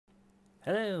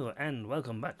Hello and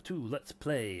welcome back to Let's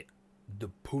Play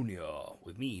Deponia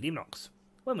with me, Demonox.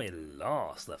 When we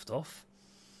last left off,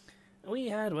 we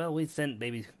sent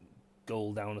baby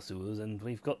gold down the sewers and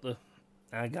we've got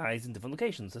our guys in different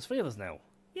locations. There's 3 of us now.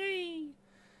 Yay!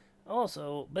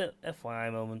 Also, bit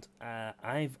FYI moment,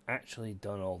 I've actually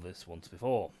done all this once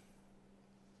before.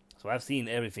 So I've seen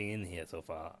everything in here so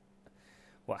far.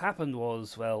 What happened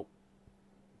was,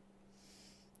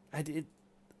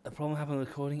 a problem happened with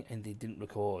recording and they didn't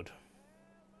record.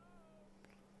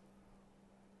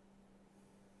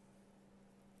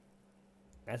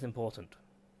 That's important.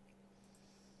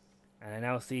 And I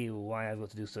now see why I've got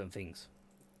to do certain things.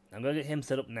 I'm going to get him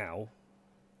set up now.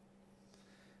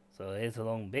 So here's a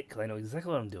long bit because I know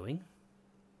exactly what I'm doing.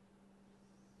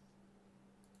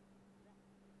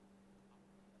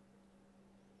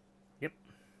 Yep.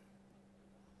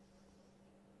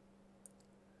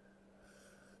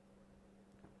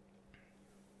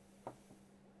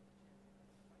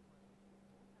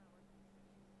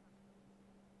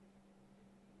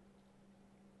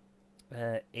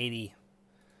 Uh,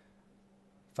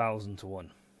 80,000 to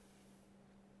 1.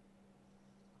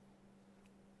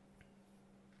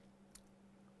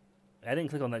 I didn't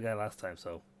click on that guy last time,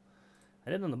 so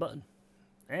I did on the button.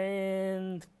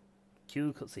 And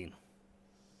cue cutscene.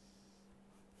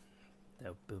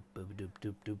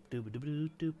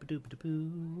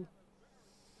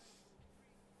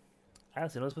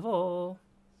 I've seen this before.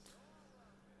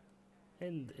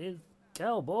 And it's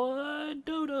Cowboy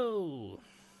Dodo.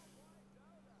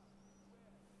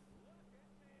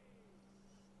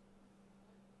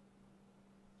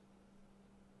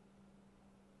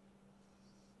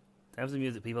 Have some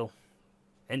music, people.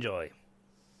 Enjoy.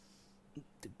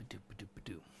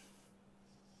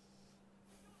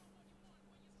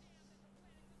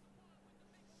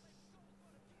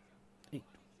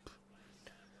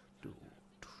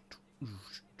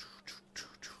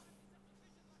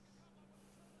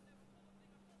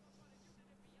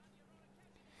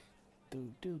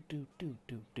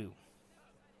 Do.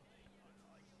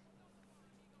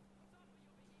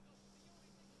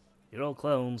 You're all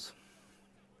clones.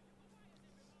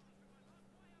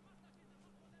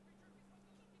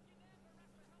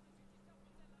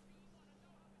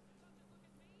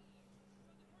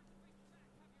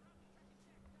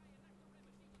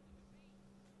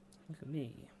 Look at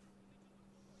me.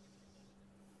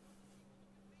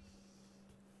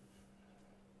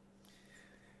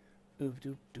 Oop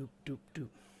doop doop doop doop.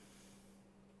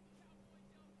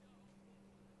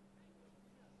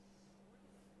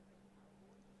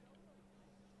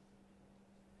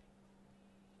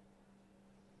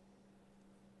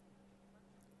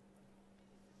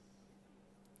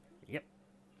 Yep.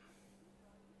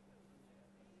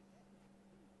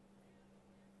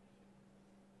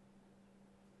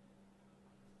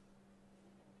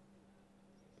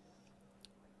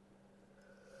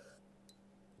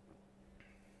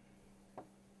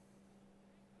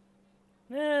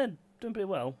 Yeah, doing pretty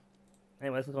well.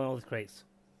 Anyway, let's look on all these crates.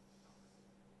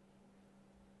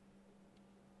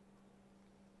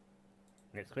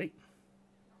 Next crate.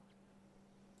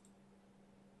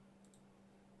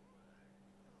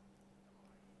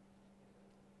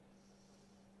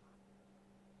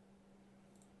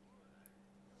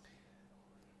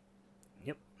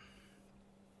 Yep.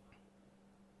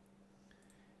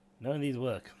 None of these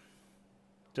work.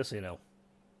 Just so you know.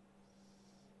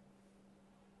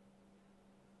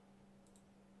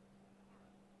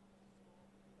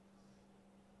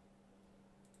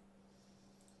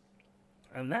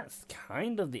 And that's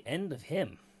kind of the end of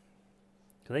him.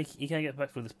 Because he can't get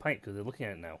back through this pipe because they're looking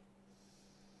at it now.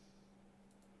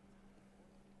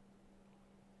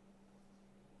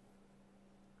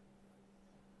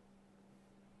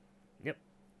 Yep.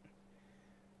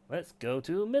 Let's go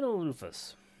to Middle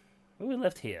Rufus. What we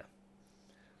left here?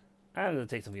 I'm going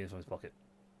to take something from his pocket.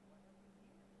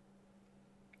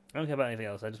 I don't care about anything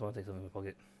else, I just want to take something from my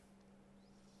pocket.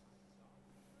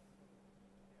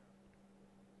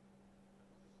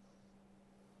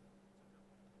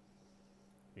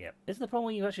 Yeah. Isn't the problem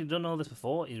when you've actually done all this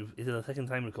before? Is it the second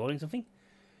time recording something?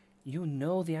 You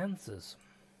know the answers.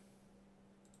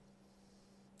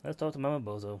 Let's talk to Mama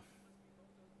Bozo.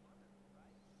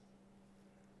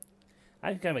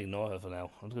 I can kind of ignore her for now.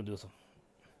 I'm just going to do some.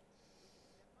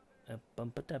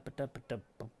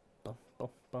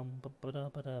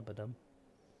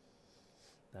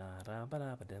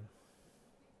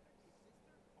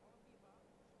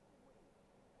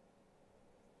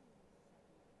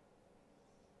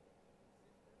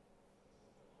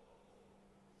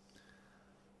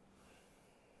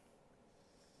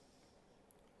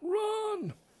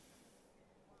 Run!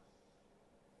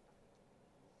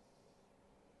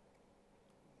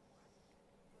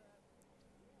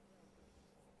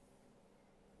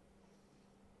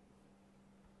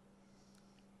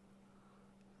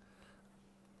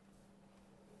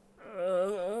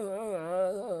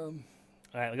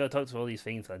 Alright, we gotta talk to all these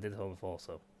things. I did it all before,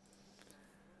 so.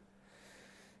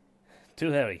 Too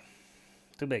hairy.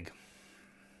 Too big.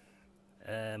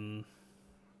 I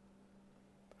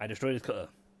destroyed his cutter.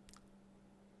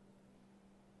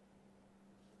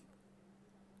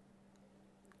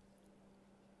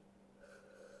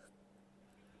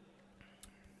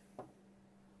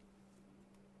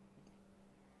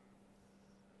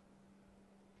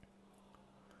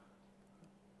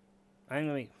 I'm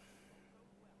gonna make...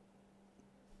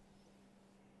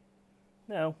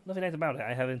 No, nothing nice about it.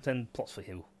 I have intended plots for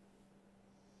you.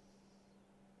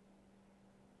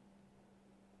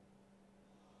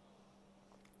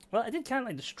 Well, I did kind of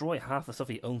like destroy half the stuff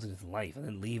he owns in his life and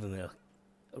then leave him in a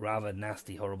rather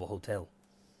nasty, horrible hotel.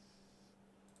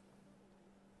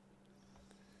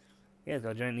 Yeah, it's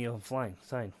got a giant neon flying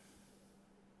sign.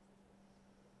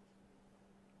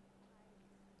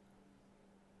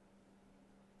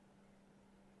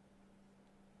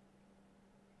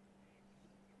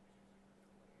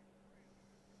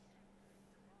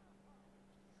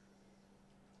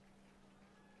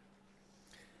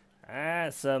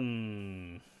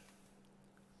 Some...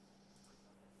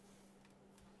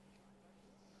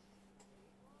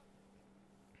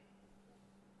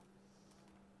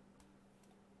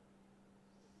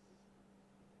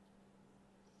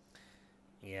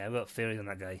 Yeah, I've got theories on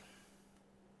that guy.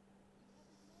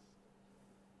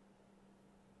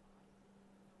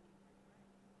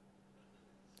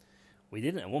 We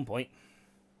didn't at one point.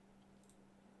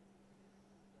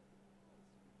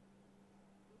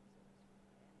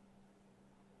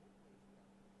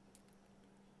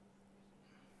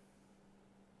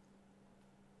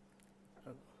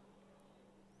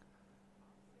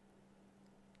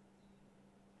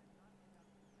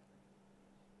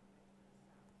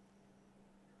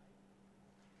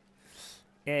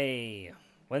 Yay!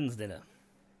 When's dinner?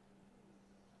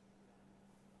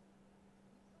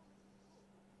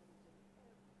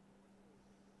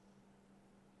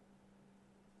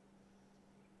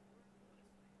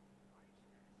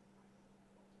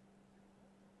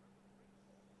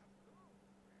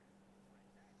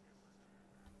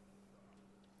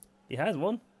 He has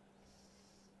one.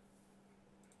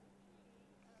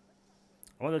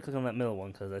 I want to click on that middle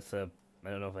one because it's I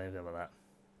don't know if anything about that.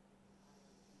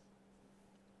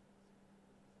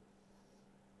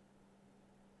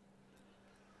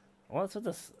 What's with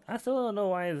this? I still don't know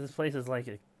why this place is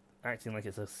like acting like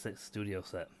it's a studio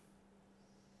set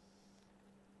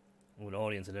with an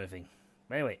audience and everything.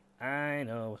 But anyway, I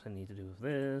know what I need to do with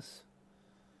this.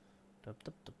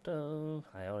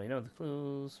 I already know the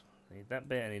clues. I need that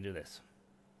bit. I need to do this.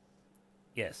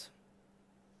 Yes.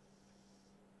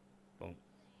 Boom.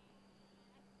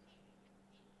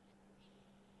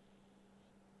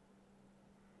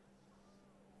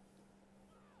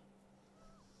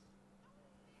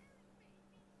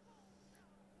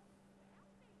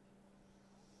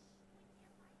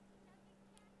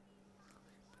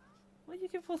 What are you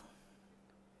give for?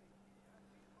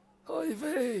 Hi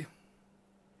vey.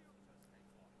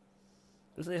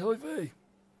 Just say hi vey.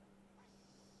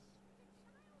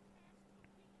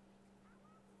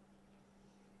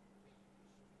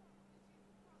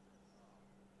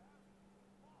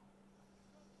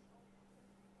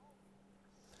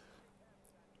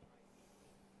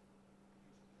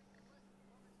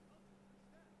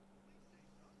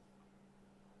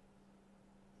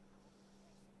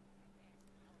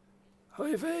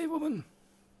 Hi vey, woman.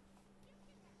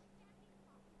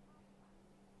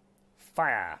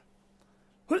 Fire.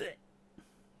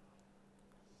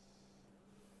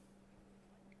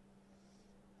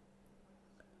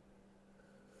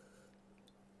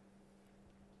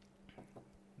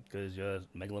 Because you're a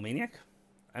megalomaniac.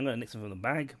 I'm gonna nick some from the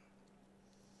bag.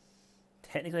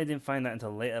 Technically I didn't find that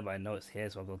until later, but I know it's here,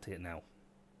 so I'll go take it now.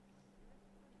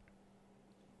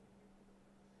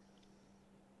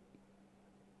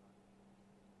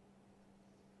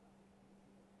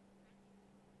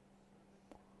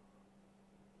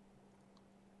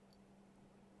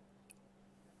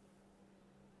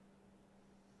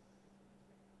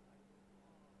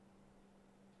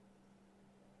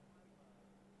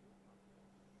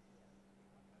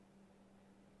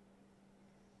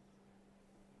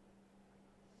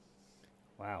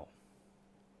 Wow.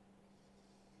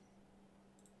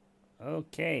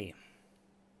 Okay.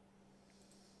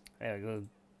 There we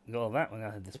go that one.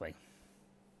 I'll head this way.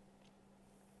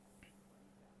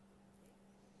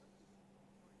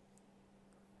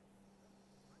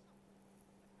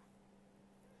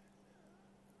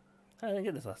 I didn't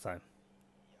get this last time.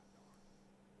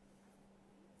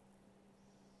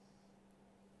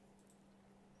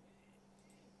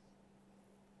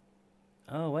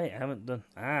 Oh wait, I haven't done.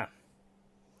 Ah.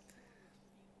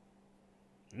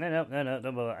 No, no, no, no,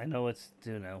 don't bother. I know what to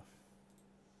do now.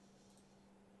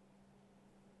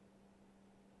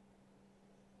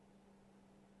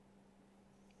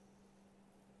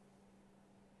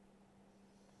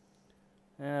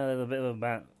 There's a bit of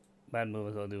a bad move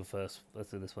I've got to do first. Let's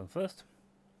do this one first.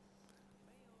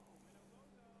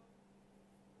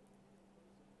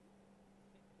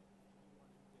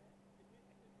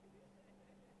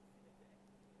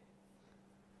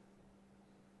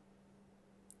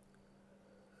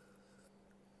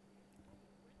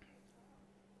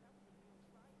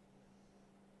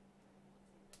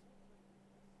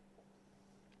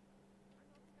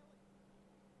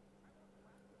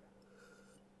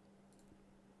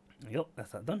 Yep,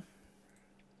 that's that done.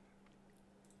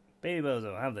 Baby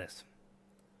Bozo, have this.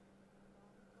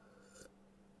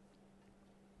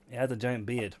 He has a giant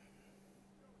beard.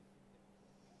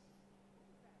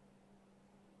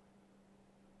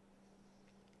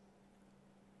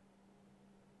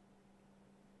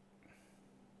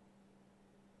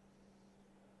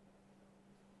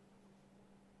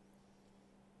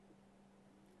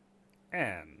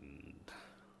 And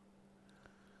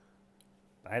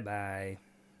bye-bye.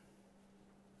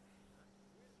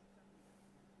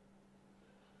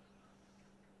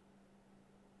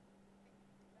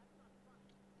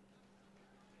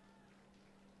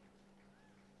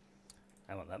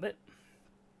 I want that bit.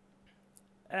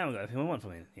 And we got everything we want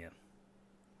from in here.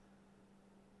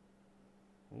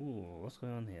 Ooh, what's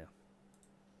going on here?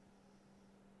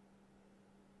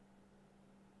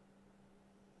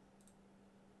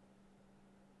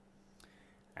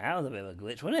 That was a bit of a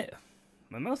glitch, wasn't it?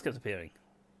 My mouse kept appearing.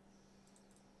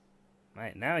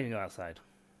 Right, now you can go outside.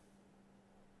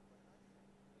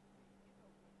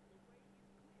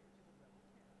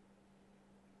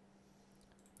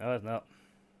 No, it's not.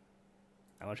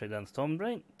 I want to check down Storm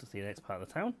Drain to see the next part of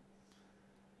the town.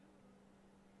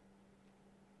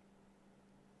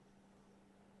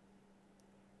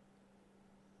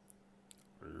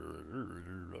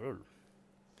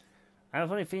 I have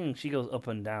a funny feeling she goes up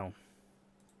and down.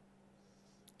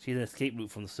 She's an escape route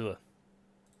from the sewer.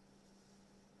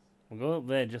 We'll go up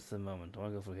there in just a moment. I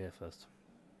want to go through here first.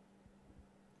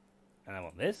 And I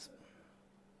want this.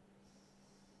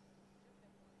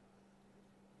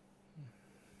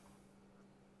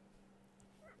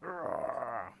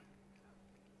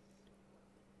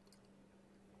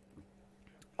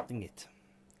 Dang it.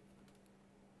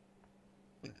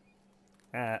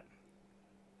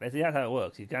 Basically that's how it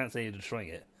works. You can't say you're destroying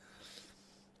it.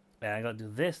 And I gotta do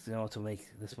this in order to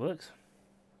make this work.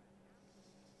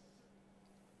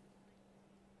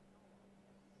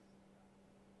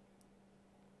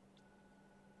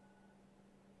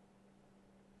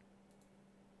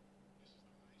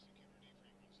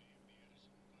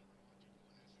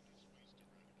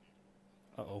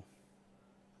 Uh-oh.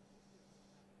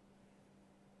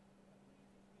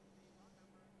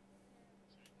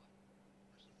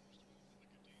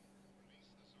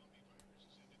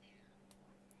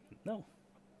 No.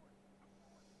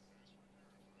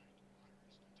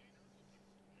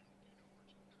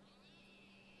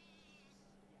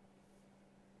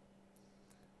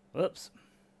 Whoops.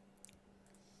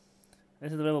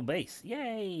 This is the rebel base.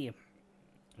 Yay!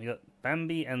 We got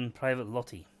Bambi and Private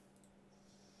Lottie.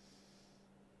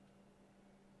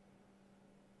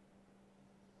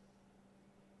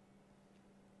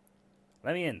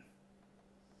 Let me in.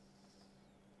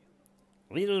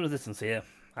 Little resistance here.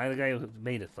 I'm the guy who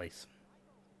made this place.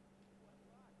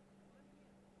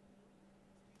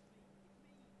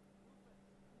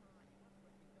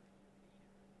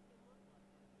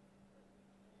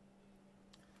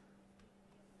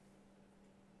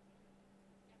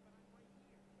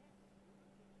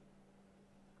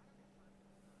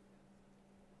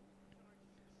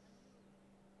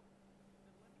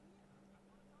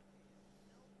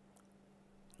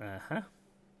 Uh-huh.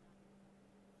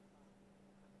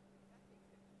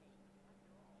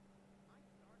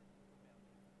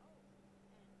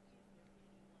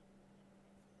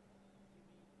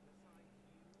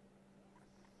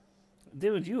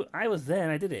 Dude, I was there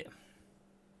and I did it.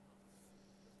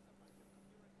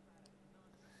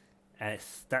 And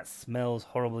that smells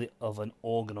horribly of an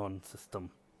organon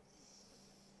system.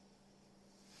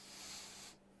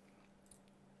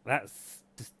 That's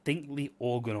distinctly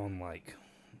organon-like.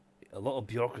 A lot of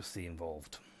bureaucracy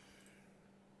involved.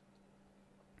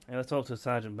 And let's talk to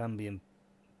Sergeant Bambi and...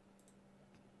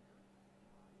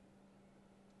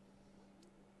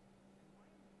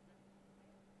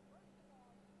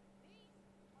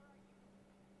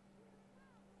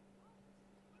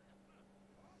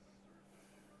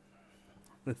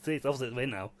 Let's say it's opposite way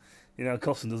now. You know,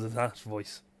 Coulson does his harsh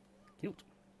voice. Cute.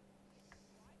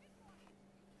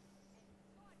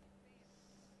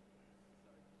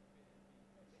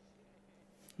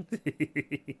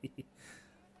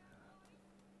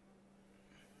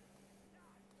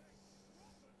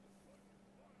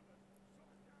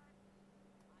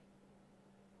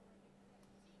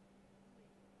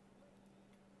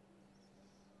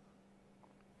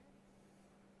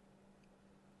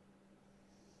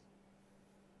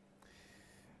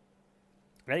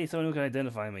 I need someone who can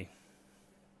identify me.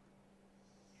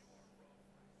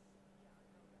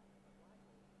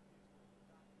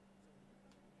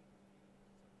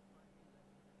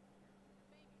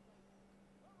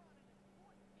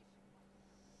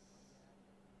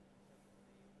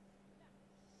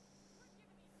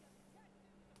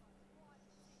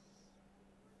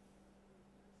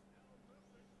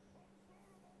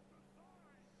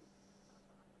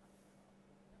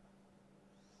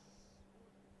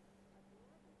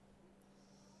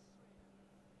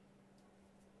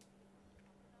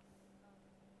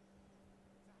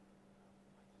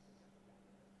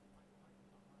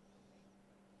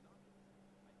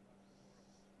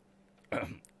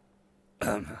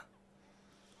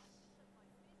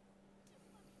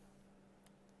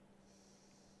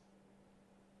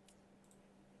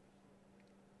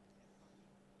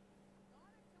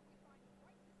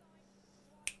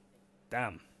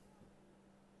 Damn.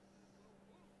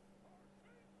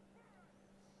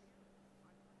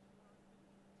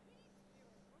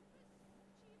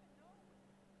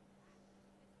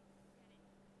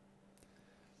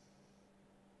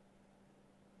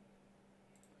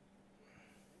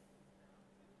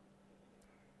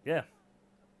 Yeah.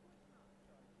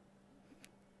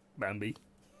 Bambi.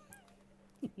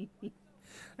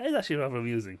 That is actually rather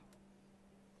amusing.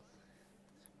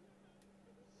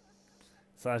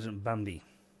 Sergeant Bambi.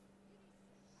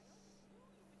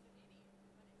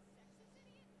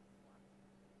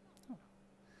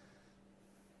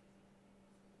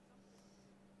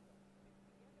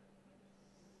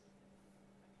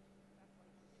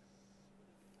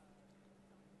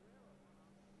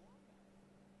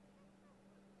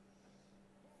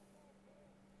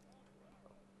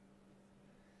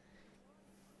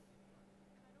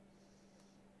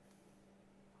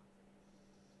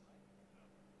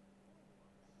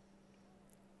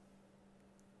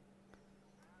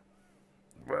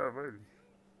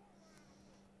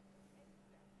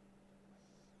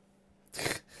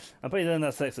 I'm pretty doing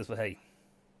that sexist, but hey.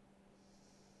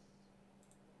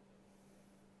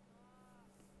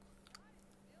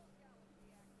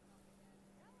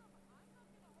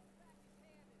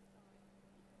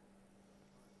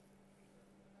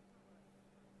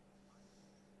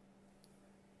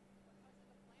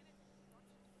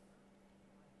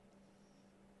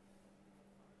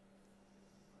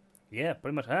 Yeah,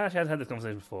 pretty much. I actually had this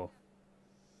conversation before.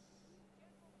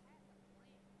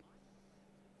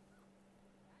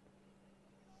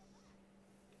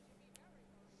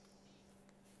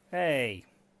 Hey.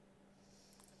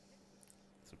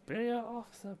 Superior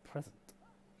officer present.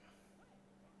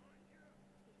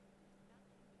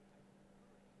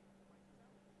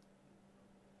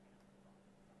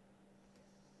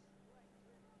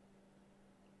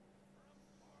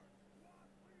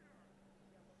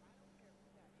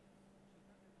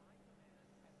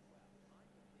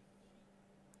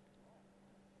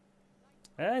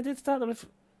 I did start with.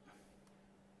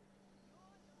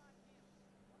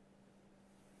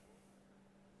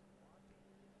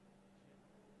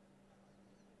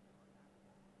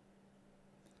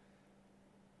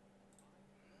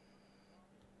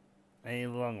 A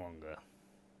long longer.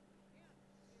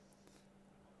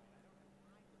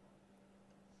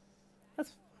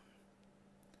 That's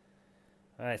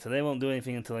alright. So they won't do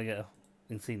anything until I get a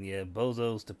insignia.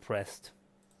 Bozo's depressed.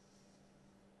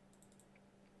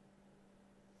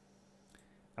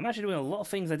 I'm actually doing a lot of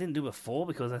things I didn't do before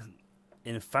because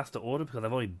in faster order because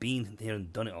I've already been here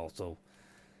and done it all. So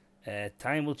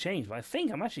time will change, but I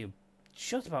think I'm actually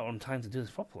just about on time to do this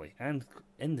properly and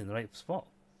end in the right spot.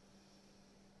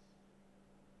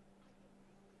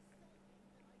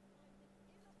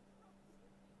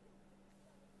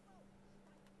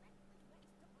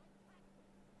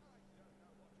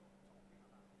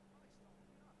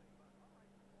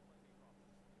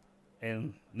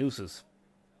 And nooses.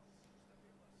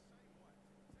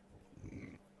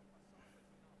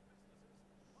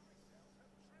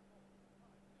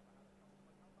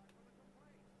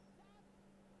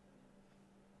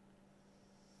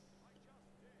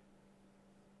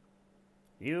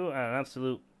 You are an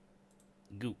absolute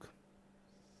gook.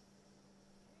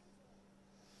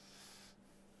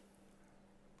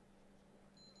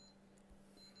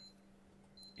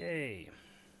 Yay.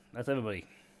 That's everybody.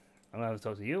 I'm gonna have to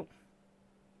talk to you.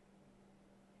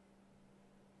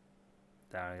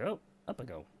 Down I go. Up I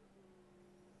go.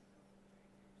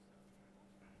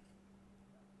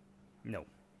 No.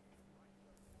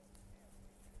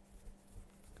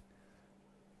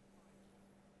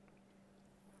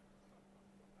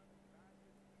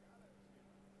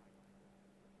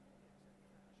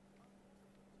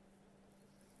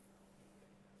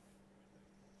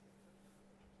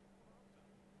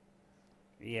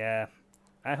 Yeah.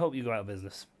 I hope you go out of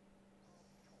business.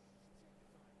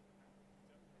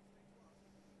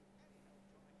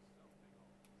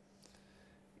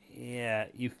 Yeah,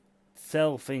 you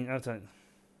sell things outside.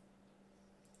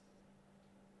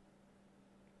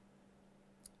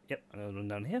 Yep, I'm gonna run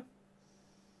down here.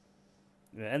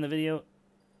 I'm gonna end the video,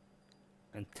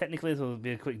 and technically this will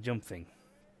be a quick jump thing.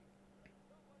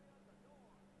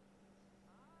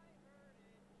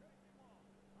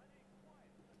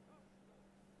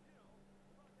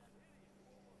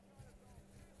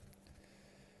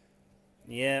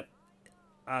 Yep,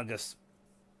 Argus.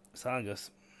 It's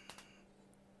Argus.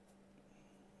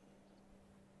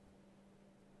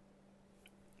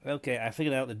 Okay, I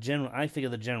figured out the general. I figure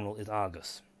the general is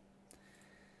Argus.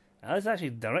 Now, that's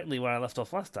actually directly where I left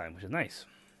off last time, which is nice.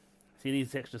 See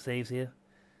these extra saves here?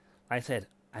 I said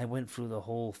I went through the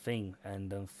whole thing,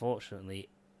 and unfortunately,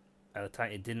 at the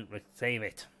time it didn't save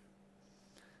it.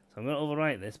 So I'm going to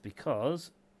overwrite this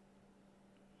because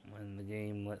when the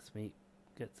game lets me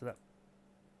get to that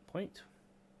point.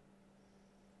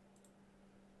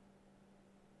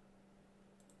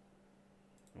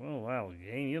 Oh wow,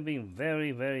 game, you're being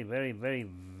very, very, very, very,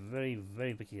 very,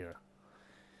 very peculiar.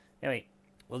 Anyway,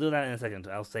 we'll do that in a second.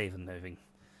 I'll save and everything.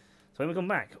 So when we come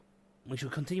back, we shall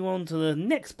continue on to the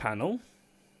next panel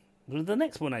with the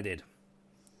next one I did.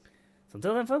 So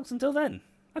until then, folks, until then,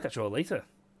 I'll catch you all later.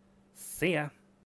 See ya.